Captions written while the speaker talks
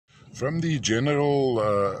From the general,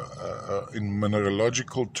 in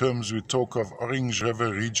mineralogical terms, we talk of Orange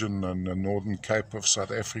River region in the Northern Cape of South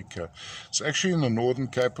Africa. It's actually in the Northern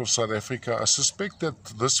Cape of South Africa. I suspect that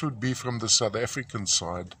this would be from the South African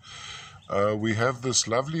side. We have this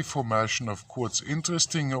lovely formation of quartz,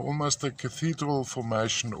 interesting, almost a cathedral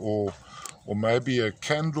formation or maybe a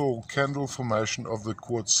candle formation of the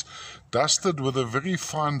quartz, dusted with a very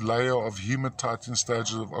fine layer of hematite in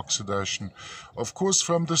stages of oxidation. Of course,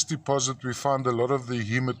 from this deposit we find a lot of the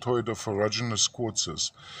hematoid or ferruginous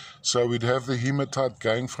quartzes. So we'd have the hematite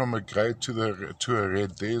going from a grey to a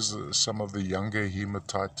red. There's some of the younger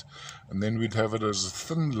hematite, and then we'd have it as a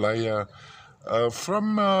thin layer.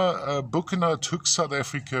 From Buchenhout Hoek, South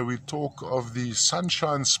Africa, we talk of the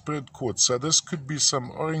sunshine spirit quartz. So this could be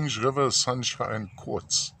some Orange River sunshine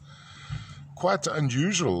quartz. Quite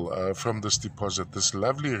unusual from this deposit, this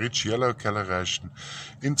lovely rich yellow coloration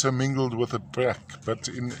intermingled with a black. But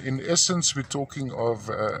in essence, we're talking of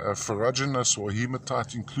a ferruginous or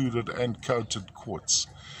hematite included and coated quartz.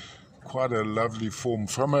 Quite a lovely form.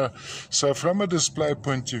 From a display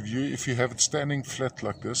point of view, if you have it standing flat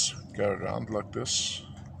like this, go around like this,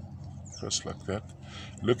 just like that,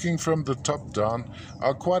 looking from the top down,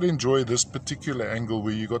 I quite enjoy this particular angle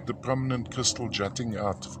where you got the prominent crystal jutting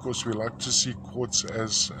out. Of course, we like to see quartz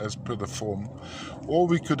as per the form, or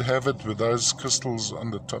we could have it with those crystals on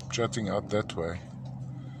the top jutting out that way.